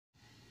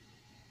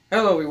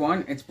Hello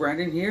everyone, it's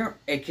Brandon here,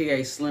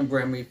 aka Slim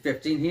Brand Me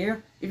 15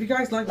 here. If you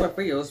guys like my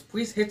videos,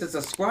 please hit the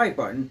subscribe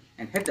button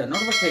and hit the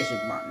notification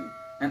button.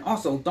 And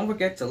also, don't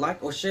forget to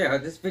like or share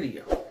this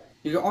video.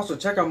 You can also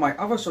check out my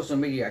other social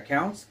media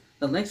accounts.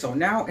 The links are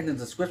now in the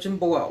description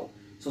below.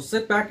 So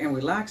sit back and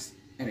relax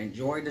and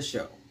enjoy the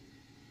show.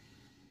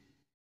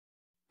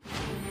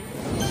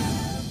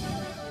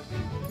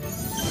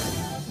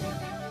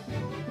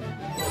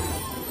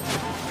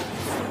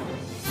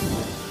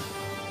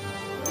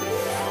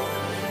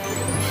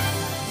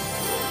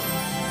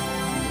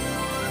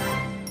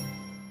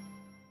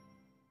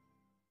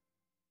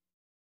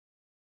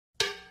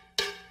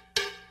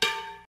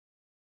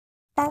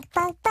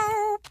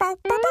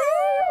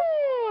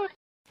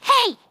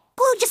 Hey!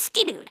 Blue just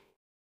skidooed.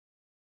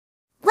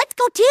 Let's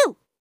go too!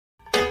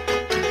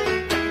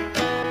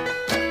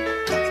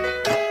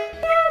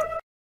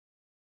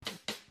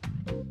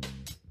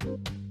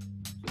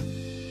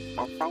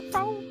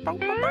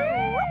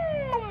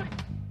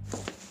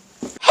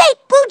 Hey!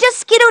 Blue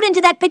just skidooed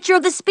into that picture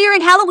of the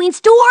Spirit Halloween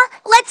store.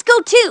 Let's go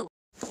too!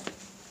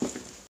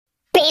 Let's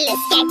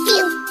get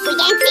you, we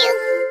get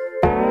you.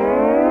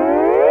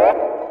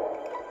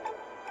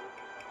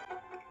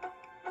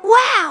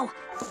 Wow!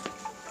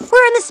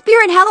 We're in the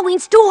Spirit Halloween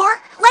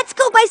store. Let's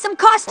go buy some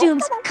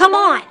costumes. Come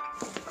on.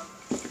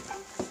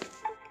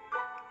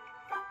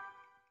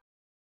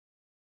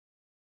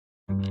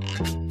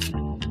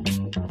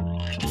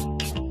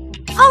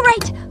 All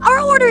right,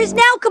 our order is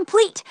now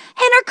complete,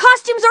 and our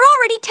costumes are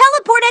already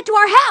teleported to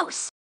our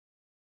house.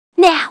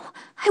 Now,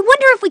 I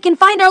wonder if we can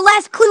find our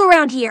last clue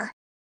around here.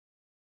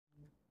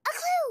 A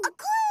clue! A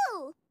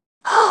clue!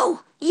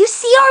 Oh, you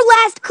see our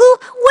last clue?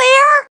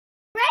 Where?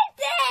 Right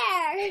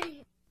there!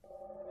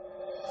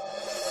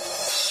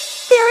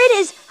 There it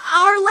is,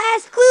 our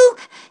last clue,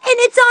 and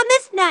it's on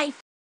this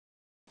knife.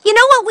 You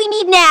know what we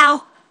need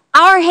now?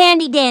 Our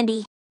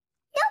handy-dandy.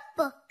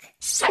 Notebook.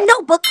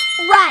 Notebook,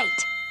 right.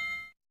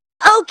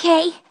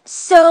 Okay,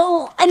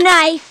 so a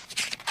knife.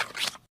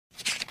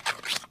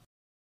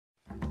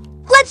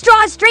 Let's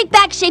draw a straight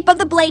back shape of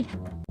the blade.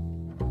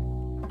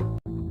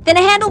 Then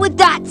a handle with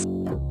dots.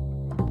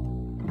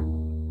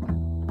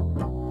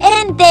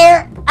 And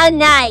there, a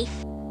knife.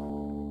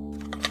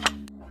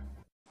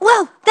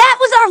 Whoa, that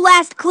was our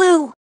last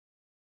clue.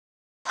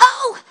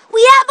 Oh,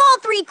 we have all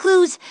 3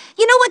 clues.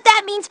 You know what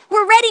that means?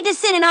 We're ready to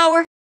sit in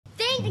our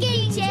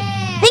Thinking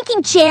chair!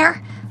 thinking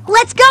chair.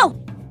 Let's go.